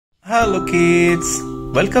Hello kids,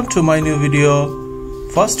 welcome to my new video.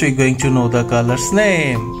 First we're going to know the colors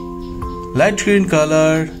name. Light green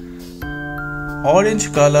color,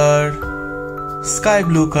 orange color, sky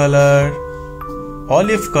blue color,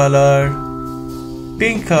 olive color,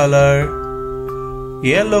 pink color,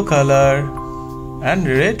 yellow color and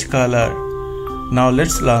red color. Now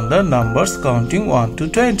let's learn the numbers counting 1 to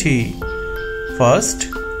 20. First,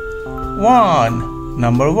 1,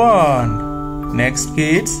 number 1. Next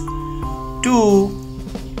kids, 2,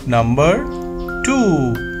 number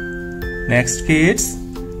 2. Next kids,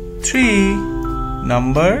 3,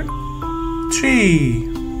 number 3.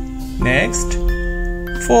 Next,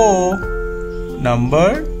 4,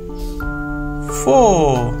 number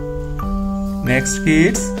 4. Next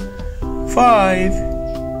kids, 5,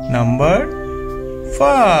 number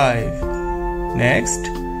 5. Next,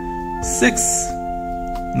 6,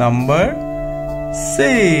 number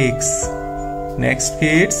 6. Next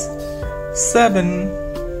kids,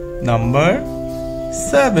 7, number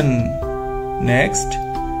 7. Next,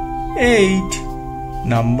 8,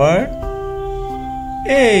 number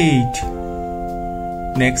 8.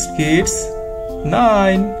 Next kids,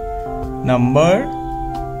 9, number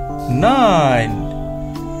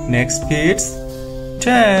 9. Next kids,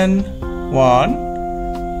 10, 1,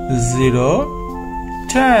 0,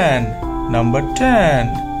 10, number 10.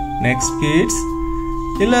 Next kids,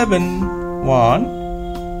 11, 1,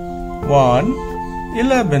 1,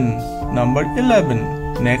 11, number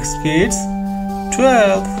 11. Next kids,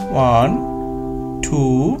 12, 1,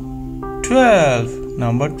 2, 12,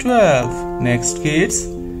 number 12. Next kids,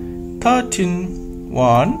 13,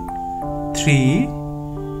 1, 3,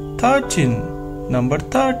 13, number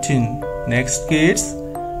 13. Next kids,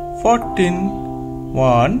 14,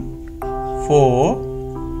 1, 4,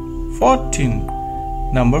 14,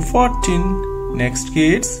 number 14. Next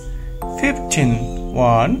kids, 15,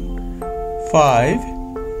 1, 5,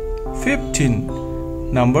 15,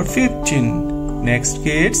 number 15. Next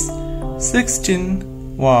kids,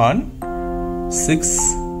 16, 1, 6,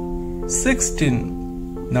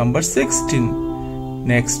 16, number 16.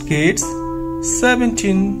 Next kids,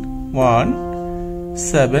 17, 1,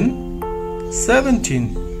 7,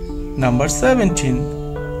 17, number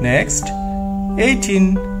 17. Next,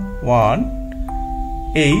 18, 1,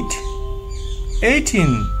 8,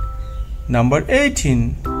 18, number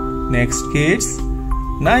 18. Next kids,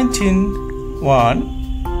 19, 1,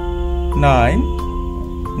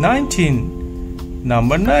 9, 19,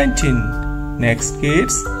 number 19. Next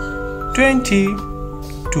kids, 20,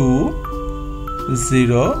 2,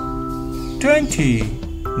 0, 20,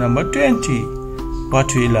 number 20.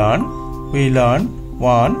 What we learn? We learn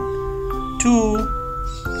 1, 2,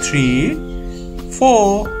 3,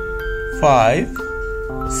 4, 5,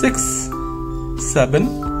 6, 7,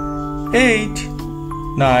 8,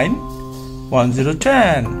 9, 1, 0,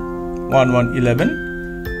 10, 1, 1, 11,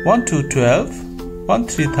 1, 2, 12, 1,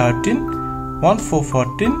 3, 13, 1, 4,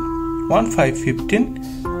 14, 1, 5, 15,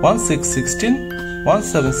 1, 6, 16, 1,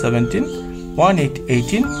 7, 17, 1, 8,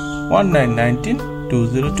 18, 1, 9, 19, 2,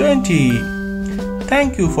 0, 20.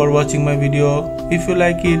 Thank you for watching my video. If you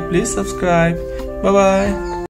like it, please subscribe. Bye bye.